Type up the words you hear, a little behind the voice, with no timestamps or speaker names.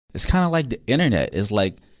It's kind of like the internet. It's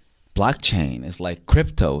like blockchain. It's like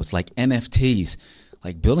crypto. It's like NFTs.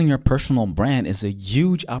 Like building your personal brand is a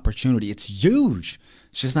huge opportunity. It's huge.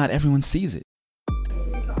 It's just not everyone sees it.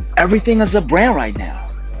 Everything is a brand right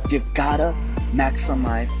now. You gotta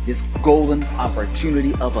maximize this golden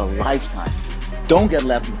opportunity of a lifetime. Don't get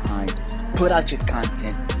left behind. Put out your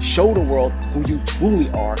content. Show the world who you truly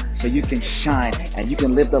are so you can shine and you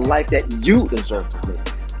can live the life that you deserve to live.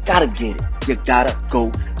 Gotta get it. You gotta go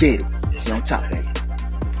get it. See you on top, baby.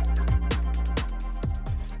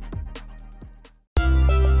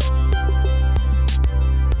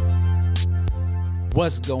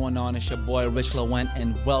 What's going on? It's your boy Rich Lawent,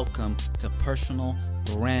 and welcome to Personal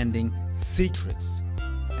Branding Secrets.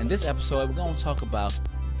 In this episode, we're going to talk about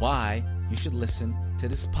why you should listen to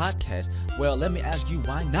this podcast. Well, let me ask you,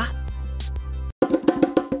 why not?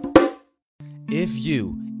 If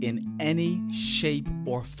you, in any shape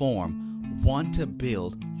or form, want to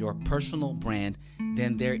build your personal brand,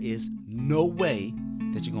 then there is no way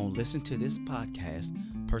that you're going to listen to this podcast,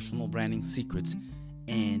 Personal Branding Secrets,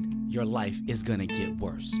 and your life is going to get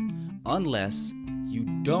worse. Unless you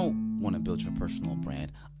don't want to build your personal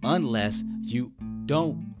brand, unless you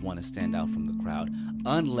don't want to stand out from the crowd,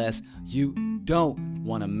 unless you don't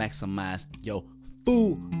want to maximize your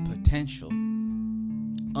full potential,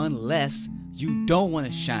 unless you don't want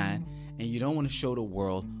to shine and you don't want to show the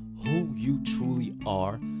world who you truly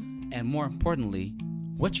are, and more importantly,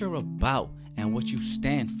 what you're about and what you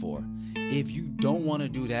stand for. If you don't want to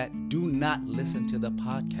do that, do not listen to the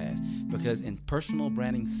podcast, because in Personal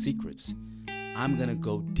Branding Secrets, I'm going to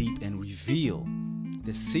go deep and reveal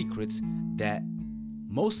the secrets that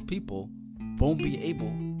most people won't be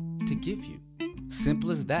able to give you.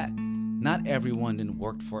 Simple as that. Not everyone done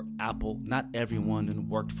worked for Apple. Not everyone done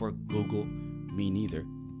worked for Google. Me neither.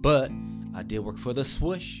 But I did work for the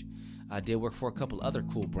Swoosh. I did work for a couple other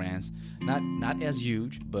cool brands. Not as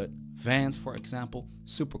huge, but Vans, for example,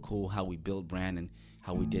 super cool how we build brand and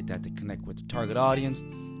how we did that to connect with the target audience.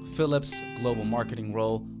 Philips, global marketing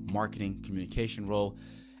role, marketing communication role,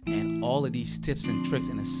 and all of these tips and tricks,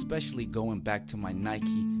 and especially going back to my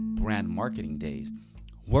Nike brand marketing days,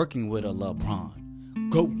 working with a LeBron,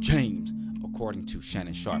 GOAT James, according to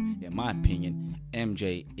Shannon Sharpe. In my opinion,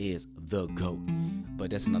 MJ is the GOAT, but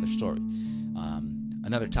that's another story,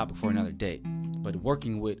 another topic for another day. But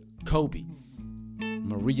working with Kobe,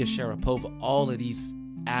 Maria Sharapova, all of these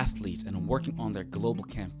athletes, and working on their global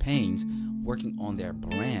campaigns, working on their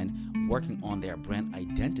brand, working on their brand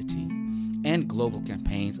identity, and global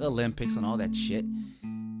campaigns, Olympics, and all that shit,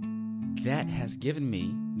 that has given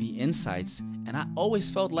me the insights. And I always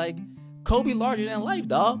felt like Kobe larger than life,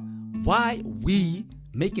 dog. Why we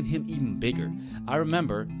making him even bigger? I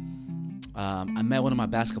remember I met one of my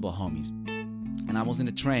basketball homies, and I was in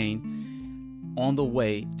the train on the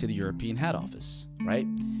way to the European head office, right?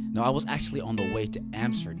 No, I was actually on the way to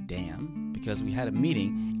Amsterdam because we had a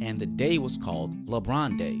meeting, and the day was called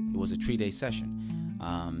LeBron Day. It was a 3-day session.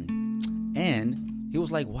 And he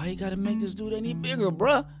was like, why you gotta make this dude any bigger,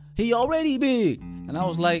 bruh? He already big. And I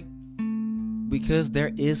was like, because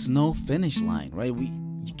there is no finish line, right?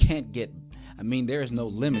 You can't get, there is no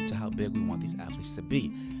limit to how big we want these athletes to be.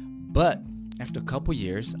 But after a couple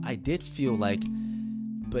years, I did feel like,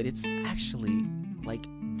 but it's actually like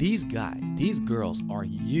these guys, these girls are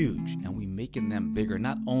huge, and we making them bigger,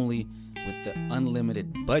 not only with the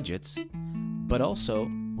unlimited budgets, but also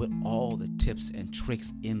with all the tips and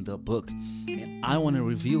tricks in the book. And I want to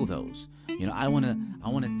reveal those. I want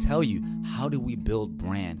to tell you, how do we build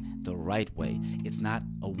brand the right way? It's not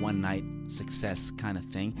a one-night success kind of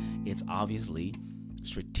thing. It's obviously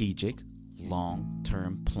strategic,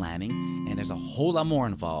 long-term planning, and there's a whole lot more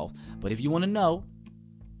involved. But if you want to know,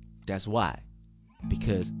 that's why.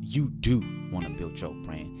 Because you do want to build your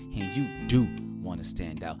brand, and you do want to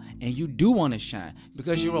stand out, and you do want to shine,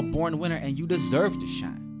 because you're a born winner and you deserve to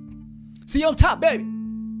shine. See you on top, baby.